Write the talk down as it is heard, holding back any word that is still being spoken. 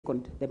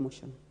the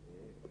motion.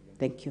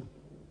 Thank you.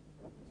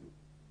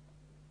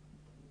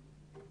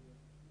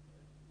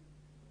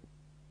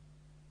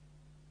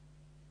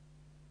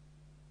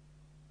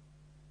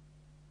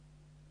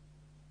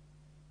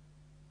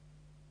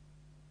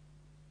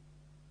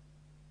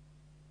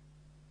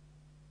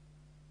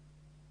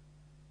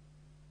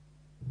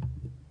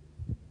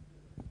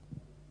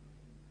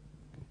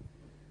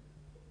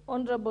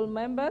 Honorable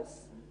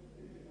members,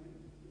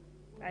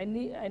 I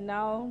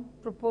now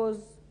propose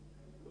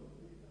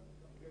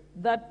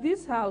that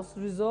this House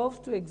resolves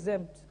to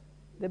exempt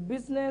the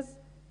business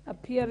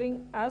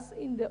appearing as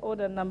in the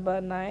order number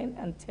 9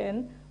 and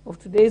 10 of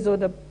today's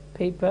order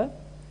paper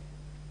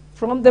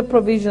from the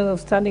provision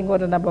of Standing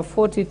Order number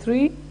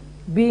 43,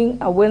 being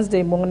a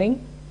Wednesday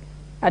morning,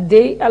 a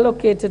day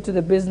allocated to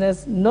the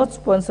business not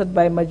sponsored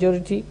by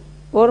majority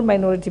or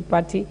minority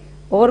party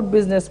or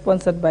business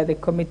sponsored by the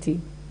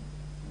committee.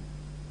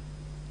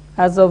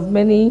 As of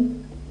many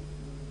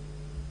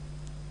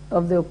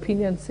of the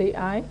opinion say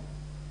aye.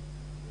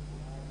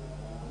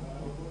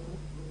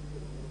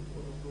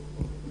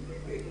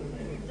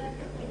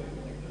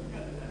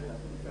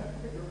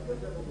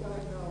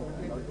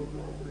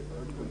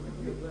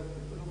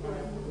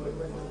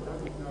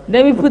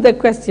 Let me put the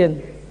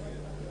question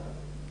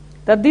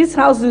that this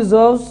House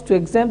resolves to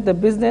exempt the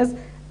business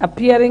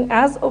appearing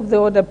as of the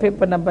order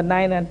paper number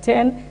 9 and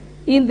 10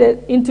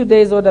 in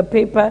today's order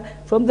paper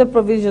from the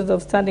provisions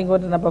of Standing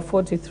Order number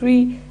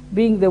 43,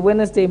 being the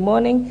Wednesday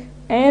morning,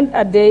 and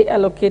a day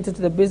allocated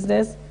to the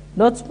business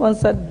not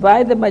sponsored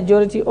by the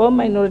majority or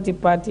minority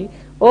party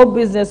or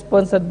business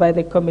sponsored by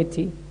the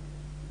committee.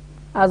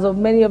 As of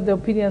many of the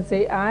opinions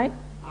say aye.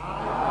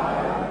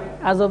 Aye.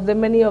 As of the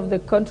many of the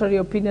contrary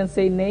opinions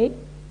say nay.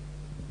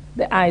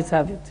 The ayes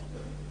have it.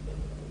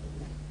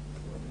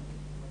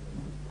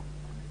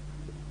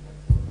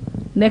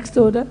 Next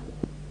order.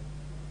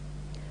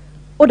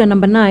 Order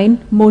number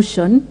 9,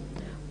 motion,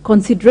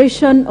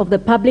 consideration of the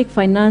Public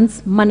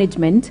Finance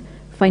Management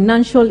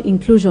Financial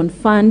Inclusion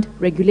Fund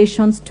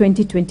Regulations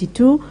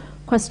 2022,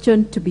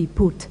 question to be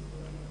put.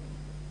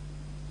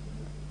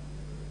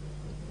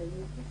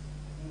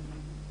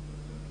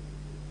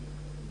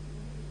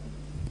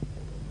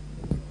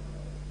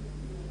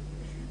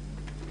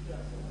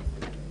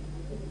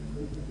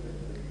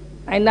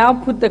 I now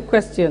put the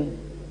question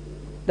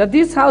that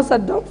this House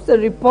adopts the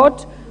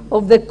report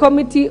of the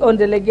Committee on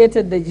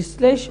Delegated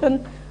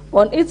Legislation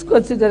on its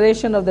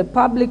consideration of the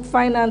Public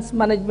Finance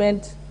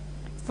Management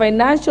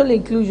Financial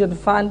Inclusion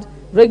Fund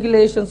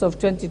Regulations of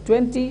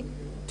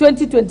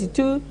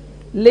 2022,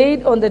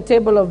 laid on the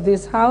table of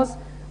this House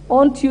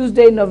on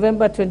Tuesday,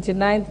 November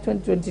 29,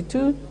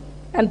 2022,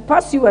 and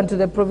pursuant to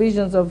the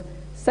provisions of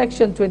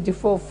Section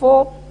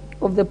 24(4)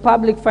 of the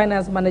Public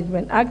Finance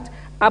Management Act,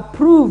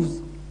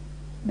 approves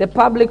the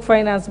Public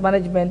Finance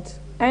Management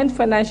and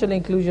Financial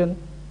Inclusion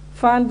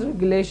Fund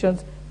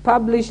regulations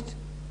published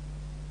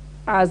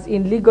as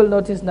in legal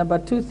notice number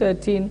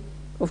 213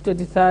 of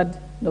 23rd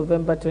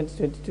November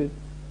 2022.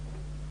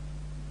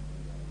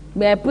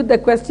 May I put the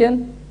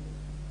question?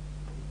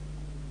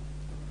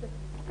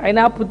 I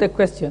now put the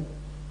question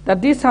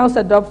that this House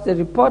adopts the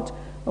report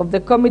of the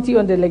Committee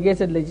on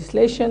Delegated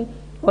Legislation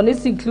on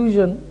its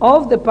inclusion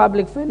of the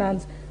Public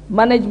Finance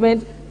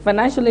Management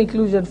Financial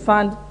Inclusion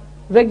Fund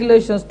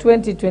Regulations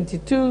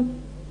 2022,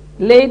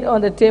 laid on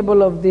the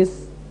table of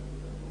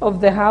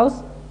the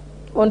House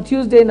on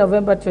Tuesday,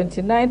 November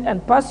 29th,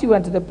 and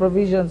pursuant to the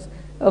provisions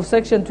of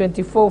Section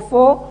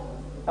 24(4)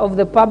 of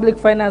the Public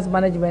Finance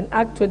Management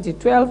Act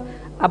 2012,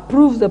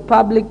 approves the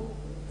Public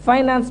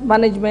Finance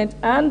Management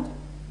and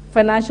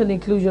Financial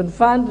Inclusion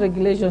Fund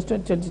Regulations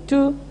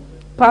 2022,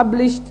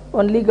 published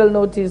on legal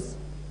notice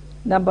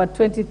number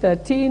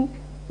 2013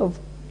 of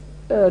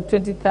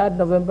 23rd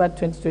November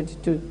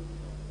 2022.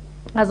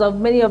 As of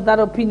many of that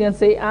opinion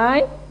say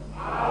aye.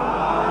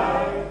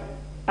 Aye.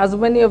 As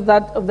many of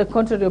the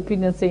contrary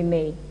opinion say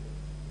nay.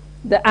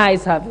 The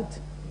ayes have it.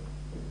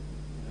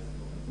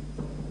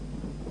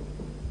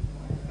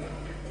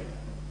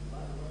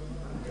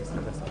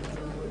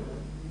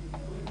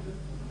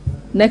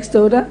 Next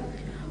order.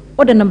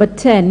 Order number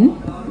 10,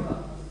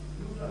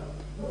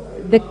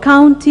 the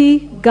County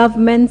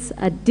Government's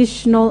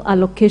Additional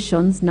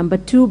Allocations number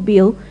 2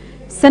 Bill,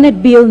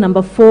 Senate Bill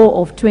number 4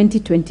 of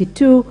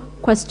 2022,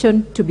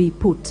 question to be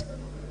put.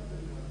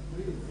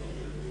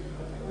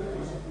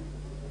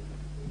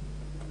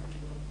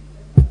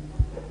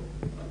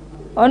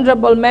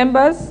 Honorable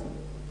members,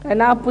 I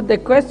now put the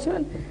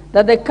question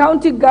that the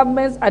county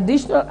government's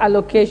additional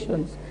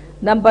allocations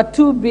number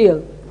 2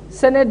 bill,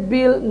 Senate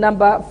Bill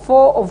number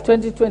 4 of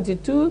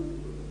 2022,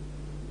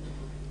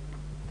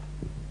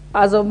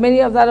 as of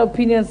many of that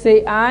opinion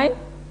say aye.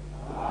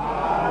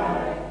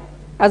 Aye.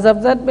 As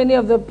of that many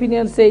of the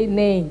opinion say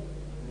nay.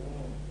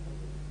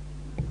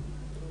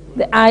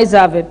 The ayes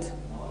have it.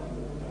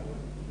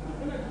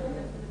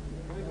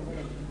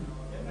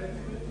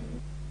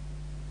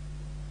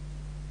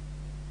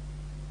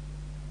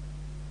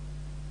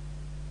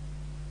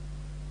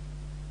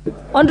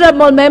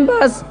 Honorable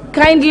members,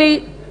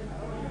 kindly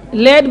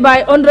led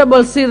by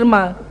Honorable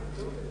Sirma,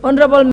 Honorable